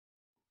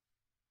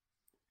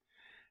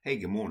Hey,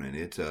 good morning.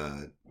 It's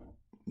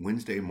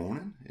Wednesday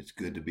morning. It's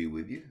good to be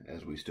with you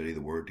as we study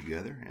the Word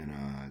together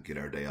and get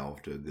our day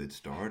off to a good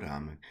start.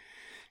 I'm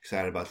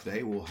excited about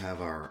today. We'll have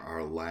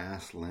our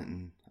last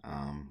Lenten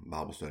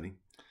Bible study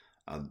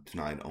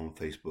tonight on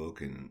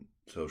Facebook and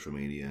social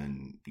media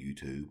and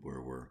YouTube,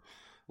 where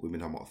we've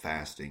been talking about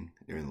fasting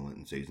during the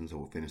Lenten season. So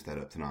we'll finish that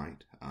up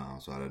tonight.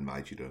 So I'd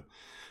invite you to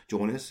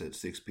join us at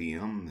 6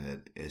 p.m.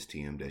 at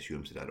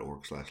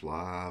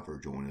stm-umc.org/live, or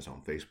join us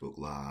on Facebook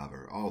Live,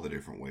 or all the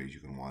different ways you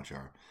can watch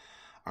our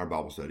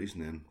Bible studies.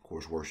 And then, of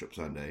course, Worship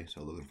Sunday.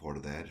 So looking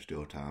forward to that. It's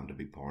still time to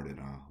be part in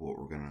what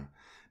we're going to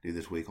do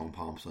this week on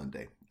Palm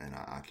Sunday. And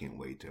I can't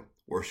wait to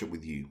worship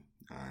with you.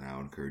 And I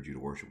would encourage you to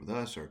worship with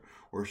us or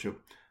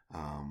worship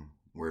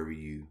wherever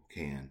you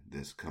can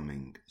this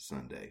coming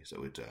Sunday.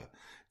 So it's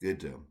good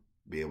to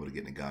be able to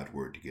get into God's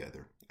Word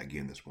together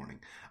again this morning.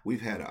 We've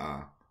had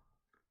a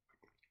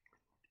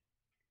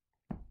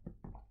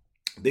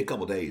big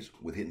couple days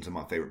with hitting some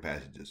of my favorite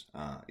passages.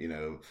 I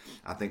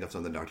think of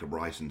something Dr.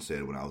 Bryson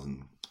said when I was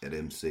at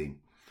MC.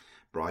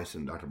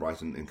 Dr.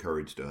 Bryson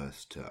encouraged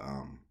us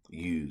to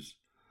use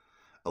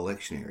a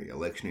lectionary. A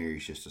lectionary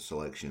is just a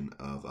selection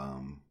of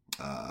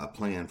a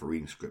plan for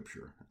reading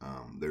Scripture.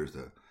 There's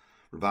the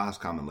Revised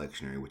Common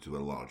Lectionary, which is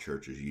what a lot of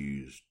churches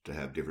use to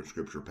have different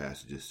Scripture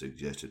passages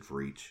suggested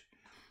for each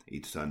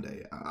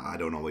Sunday. I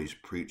don't always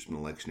preach from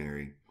the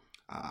lectionary.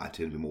 I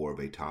tend to be more of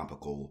a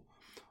topical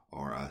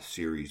or a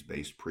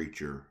series-based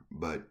preacher,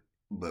 but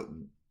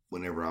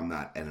whenever I'm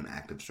not at an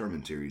active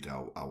sermon series,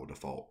 I will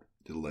default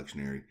to the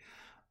lectionary.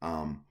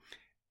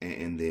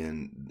 And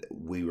then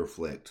we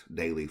reflect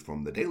daily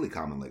from the Daily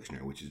Common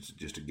Lectionary, which is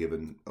just a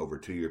given over a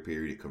 2-year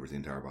period. It covers the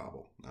entire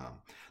Bible.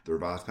 The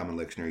Revised Common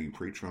Lectionary you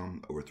preach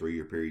from over a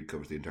 3-year period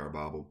covers the entire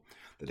Bible.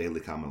 The Daily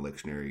Common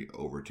Lectionary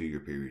over a 2-year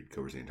period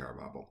covers the entire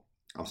Bible.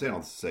 I'm saying all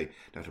this to say,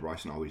 Dr.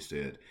 Bryson always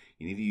said,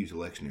 you need to use a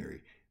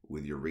lectionary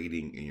with your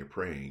reading and your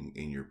praying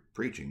and your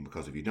preaching,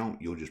 because if you don't,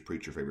 you'll just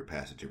preach your favorite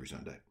passage every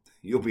Sunday.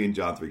 You'll be in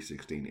John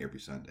 3:16 every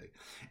Sunday.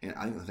 And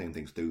I think the same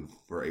thing's true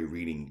for a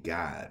reading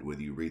guide,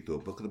 whether you read through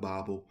a book of the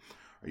Bible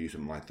or use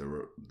something like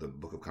the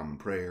Book of Common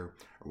Prayer,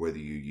 or whether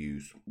you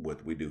use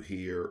what we do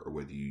here, or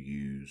whether you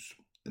use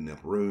in the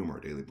upper room or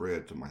Daily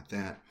Bread, something like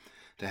that,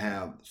 to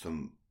have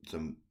some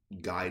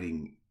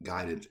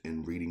guidance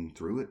in reading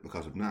through it,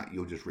 because if not,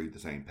 you'll just read the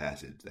same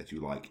passage that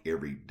you like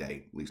every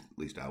day. At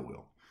least I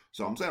will.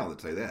 So I'm saying all that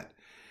to say that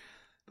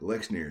the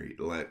lectionary,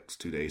 the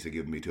next 2 days, have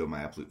given me 2 of my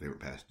absolute favorite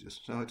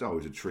passages. So it's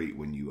always a treat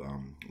when you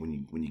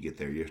get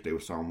there. Yesterday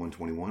was Psalm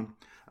 121.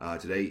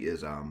 Today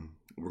is we're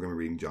going to be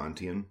reading John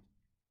 10.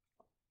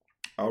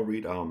 I'll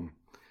read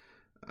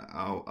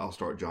I'll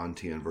start John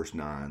 10 verse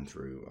 9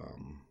 through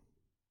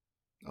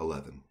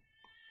 11.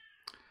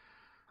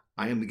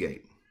 I am the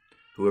gate.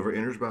 Whoever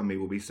enters by me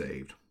will be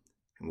saved,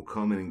 and will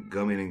come in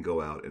and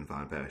go out and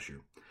find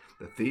pasture.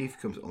 The thief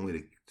comes only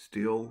to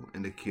steal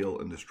and to kill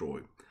and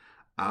destroy.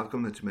 I've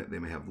come that they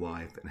may have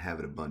life and have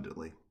it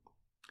abundantly.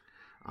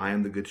 I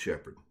am the good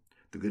shepherd.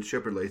 The good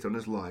shepherd lays down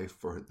his life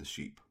for the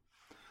sheep.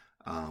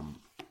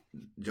 John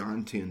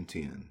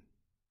 10:10.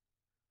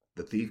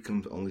 The thief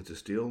comes only to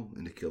steal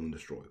and to kill and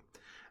destroy.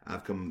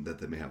 I've come that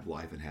they may have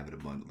life and have it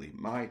abundantly.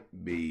 Might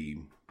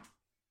be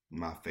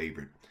my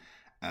favorite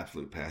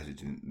absolute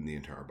passage in the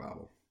entire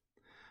Bible.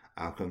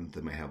 I've come that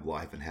they may have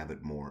life and have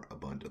it more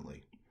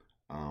abundantly.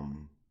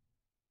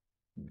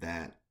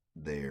 That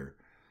there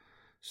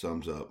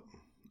sums up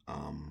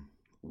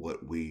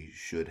what we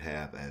should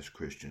have as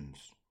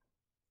Christians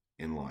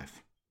in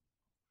life.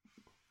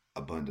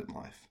 Abundant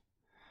life.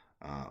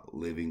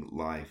 Living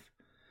life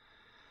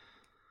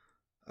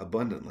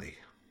abundantly.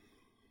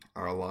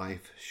 Our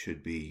life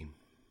should be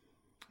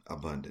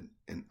abundant.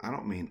 And I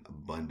don't mean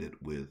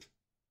abundant with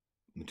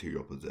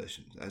material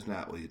possessions. That's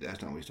not what he's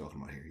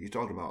talking about here. He's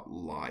talking about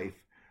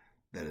life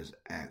that is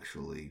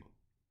actually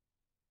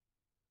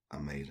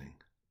amazing.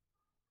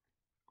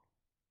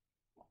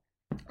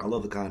 I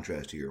love the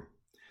contrast here.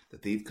 The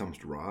thief comes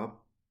to rob,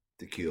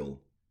 to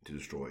kill, to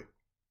destroy.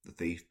 The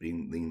thief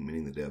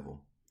meaning the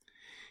devil.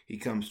 He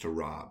comes to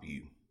rob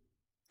you,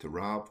 to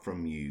rob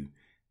from you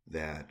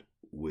that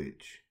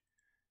which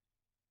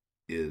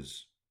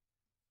is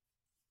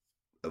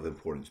of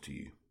importance to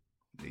you,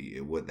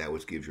 that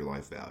which gives your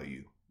life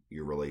value,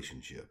 your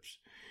relationships,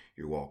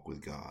 your walk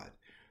with God.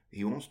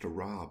 He wants to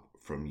rob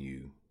from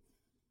you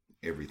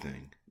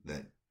everything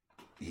that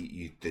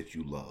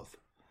you love.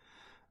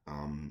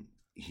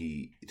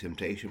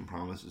 Temptation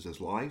promises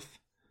us life,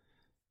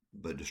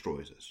 but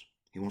destroys us.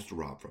 He wants to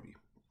rob from you.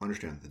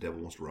 Understand that the devil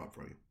wants to rob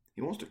from you.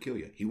 He wants to kill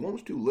you. He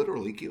wants to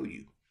literally kill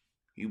you.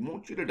 He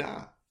wants you to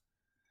die.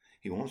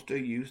 He wants to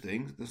use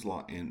things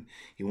and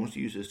he wants to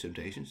use his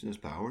temptations and his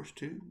powers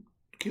to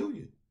kill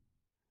you.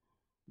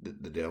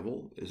 The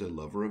devil is a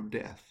lover of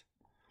death.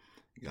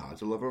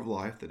 God's a lover of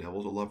life. The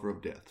devil's a lover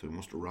of death. So he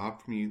wants to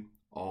rob from you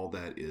all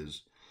that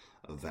is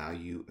of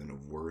value and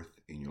of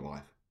worth in your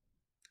life.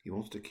 He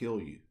wants to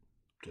kill you,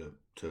 to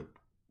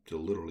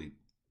literally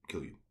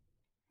kill you.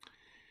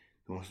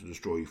 He wants to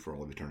destroy you for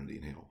all of eternity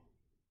in hell.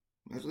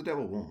 That's what the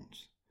devil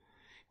wants.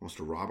 He wants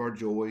to rob our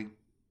joy.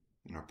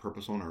 and our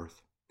purpose on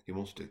earth. He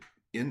wants to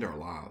end our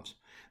lives.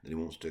 Then he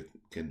wants to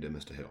condemn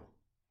us to hell.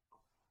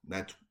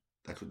 That's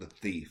what the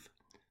thief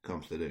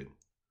comes to do.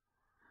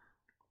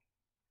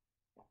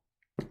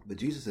 But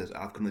Jesus says,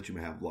 I've come that you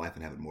may have life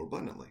and have it more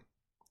abundantly.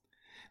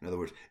 In other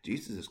words,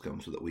 Jesus has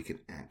come so that we can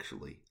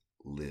actually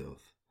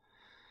live.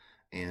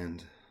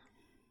 And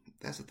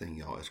that's the thing,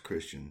 y'all, as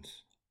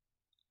Christians,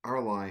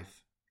 our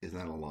life is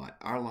not a lie.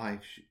 Our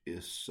life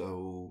is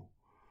so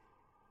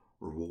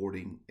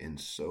rewarding and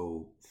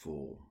so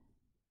full.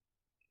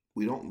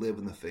 We don't live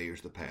in the failures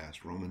of the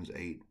past. Romans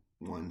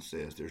 8:1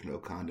 says there's no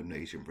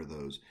condemnation for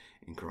those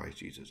in Christ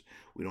Jesus.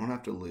 We don't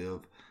have to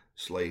live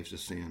slaves to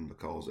sin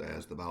because,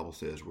 as the Bible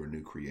says, we're a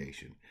new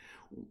creation.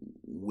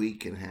 We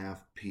can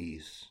have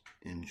peace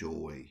and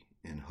joy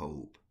and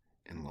hope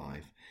in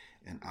life,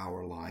 and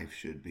our life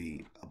should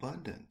be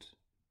abundant.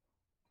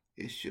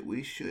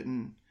 We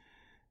shouldn't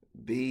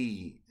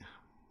be,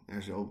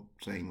 there's the old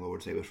saying,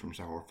 Lord, save us from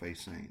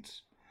sour-faced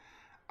saints.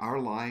 Our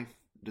life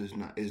is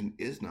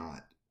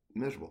not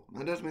miserable.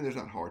 That doesn't mean there's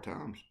not hard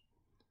times.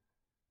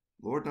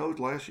 Lord knows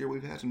last year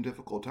we've had some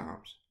difficult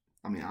times.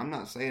 I mean, I'm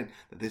not saying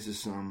that this is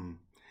some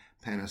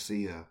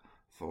panacea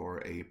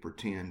for a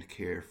pretend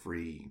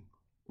carefree,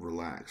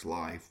 relaxed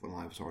life when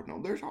life is hard.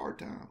 No, there's hard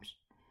times.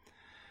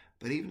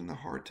 But even in the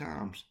hard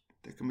times,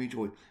 there can be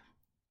joy.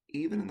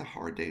 Even in the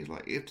hard days,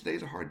 like if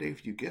today's a hard day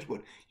for you, guess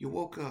what? You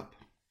woke up.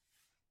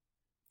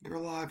 You're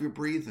alive. You're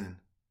breathing.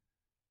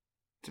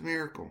 It's a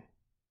miracle.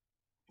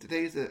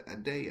 Today's a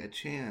day, a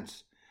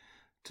chance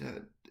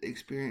to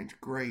experience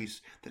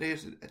grace. Today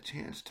is a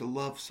chance to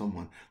love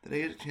someone.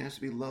 Today is a chance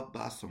to be loved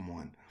by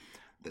someone.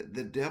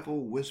 The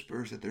devil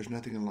whispers that there's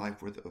nothing in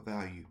life worth of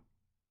value.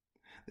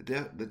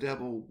 The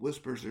devil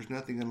whispers there's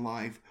nothing in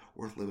life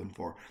worth living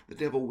for. The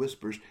devil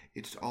whispers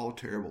it's all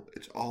terrible.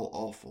 It's all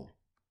awful.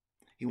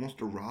 He wants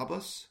to rob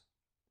us.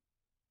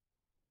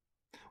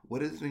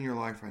 What is in your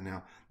life right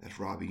now that's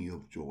robbing you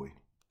of joy?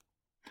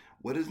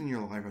 What is in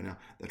your life right now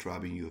that's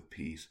robbing you of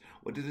peace?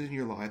 What is in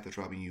your life that's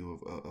robbing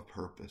you of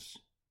purpose?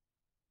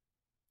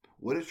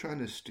 What is trying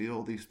to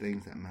steal these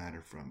things that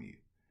matter from you?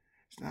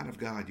 It's not of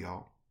God,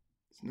 y'all.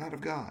 It's not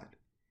of God.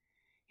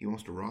 He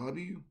wants to rob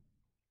you.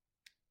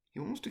 He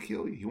wants to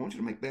kill you. He wants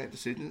you to make bad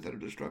decisions that are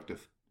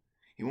destructive.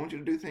 He wants you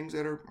to do things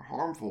that are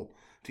harmful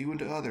to you and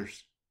to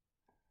others.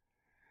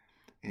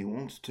 And he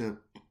wants to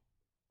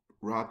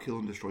rob, kill,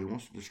 and destroy. He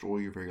wants to destroy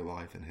your very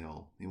life in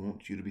hell. He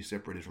wants you to be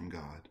separated from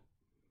God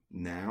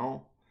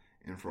now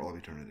and for all of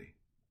eternity.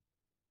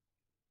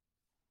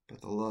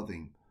 But the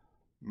loving,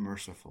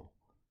 merciful,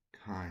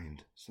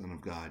 kind Son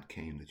of God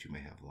came that you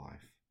may have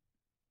life.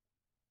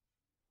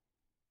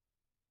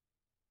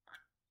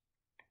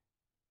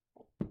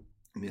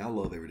 I mean, I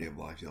love every day of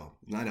life, y'all.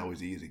 It's not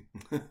always easy.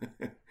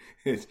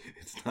 it's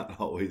not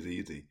always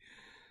easy.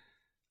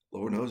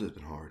 Lord knows it's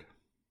been hard.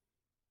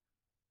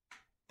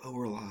 But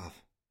we're alive.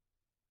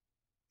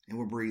 And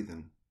we're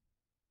breathing.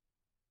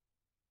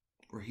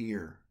 We're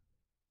here.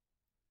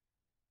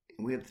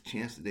 And we have the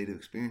chance today to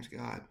experience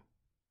God.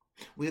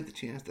 We have the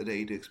chance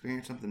today to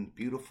experience something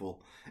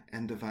beautiful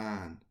and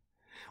divine.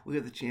 We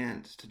have the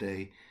chance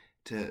today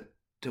to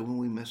when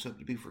we mess up,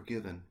 to be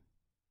forgiven.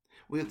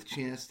 We have the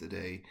chance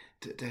today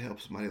to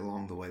help somebody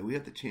along the way. We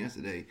have the chance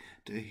today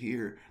to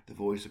hear the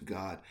voice of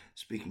God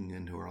speaking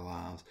into our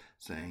lives,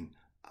 saying,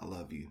 I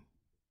love you.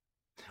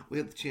 We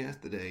have the chance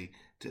today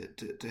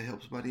to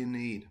help somebody in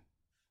need.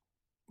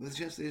 We have the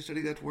chance today to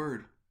study God's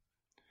Word.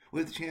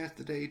 We have the chance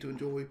today to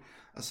enjoy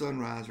a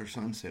sunrise or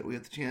sunset. We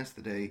have the chance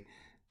today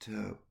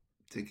to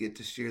get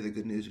to share the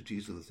good news of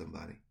Jesus with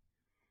somebody.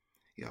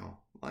 Y'all,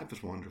 life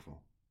is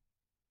wonderful.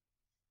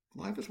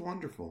 Life is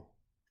wonderful.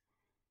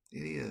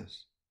 It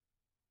is.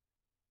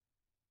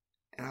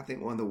 And I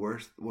think one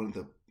of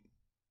the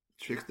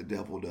tricks the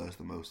devil does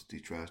the most is he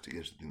tries to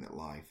get us to think that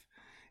life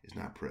is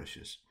not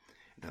precious,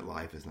 and that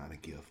life is not a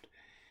gift.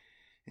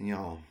 And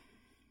y'all,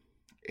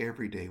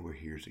 every day we're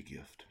here is a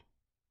gift.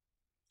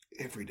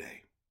 Every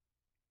day.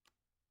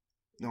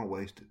 Don't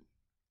waste it.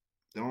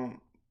 Don't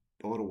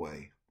throw it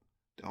away.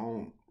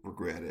 Don't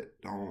regret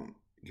it. Don't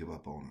give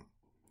up on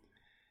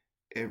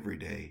it. Every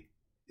day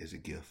is a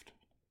gift.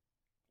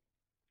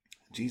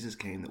 Jesus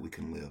came that we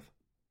can live.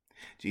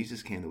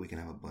 Jesus came that we can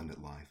have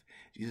abundant life.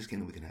 Jesus came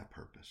that we can have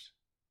purpose.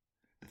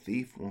 The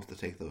thief wants to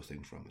take those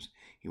things from us.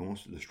 He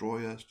wants to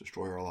destroy us,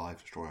 destroy our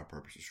life, destroy our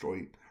purpose,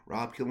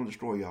 rob, kill, and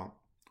destroy, y'all.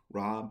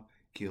 Rob,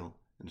 kill,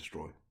 and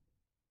destroy.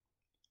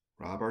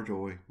 Rob our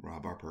joy,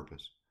 rob our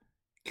purpose,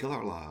 kill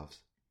our lives,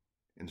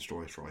 and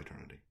destroy us for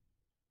eternity.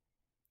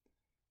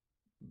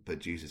 But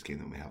Jesus came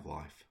that we have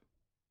life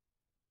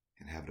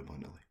and have it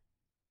abundantly.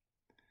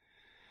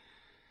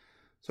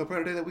 So I pray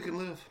today that we can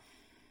live.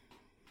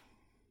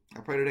 I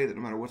pray today that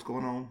no matter what's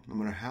going on, no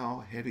matter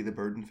how heavy the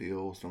burden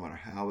feels, no matter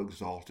how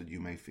exhausted you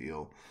may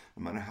feel,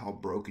 no matter how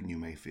broken you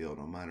may feel,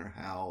 no matter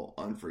how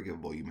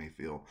unforgivable you may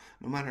feel,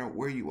 no matter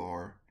where you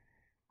are,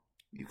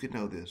 you could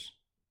know this.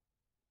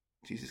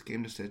 Jesus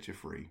came to set you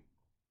free.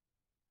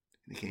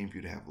 And he came for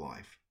you to have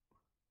life.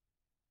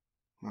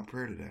 My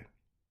prayer today,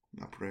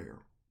 my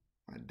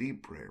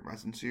deep prayer, my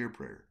sincere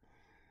prayer,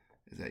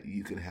 is that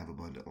you can have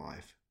abundant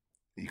life.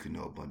 You can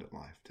know abundant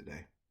life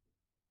today.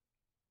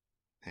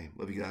 Hey,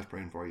 love you guys.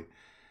 Praying for you.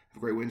 Have a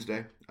great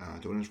Wednesday.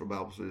 Join us for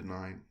Bible study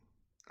tonight.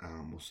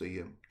 We'll see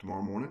you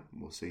tomorrow morning.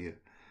 We'll see you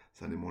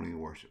Sunday morning in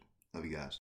worship. Love you guys.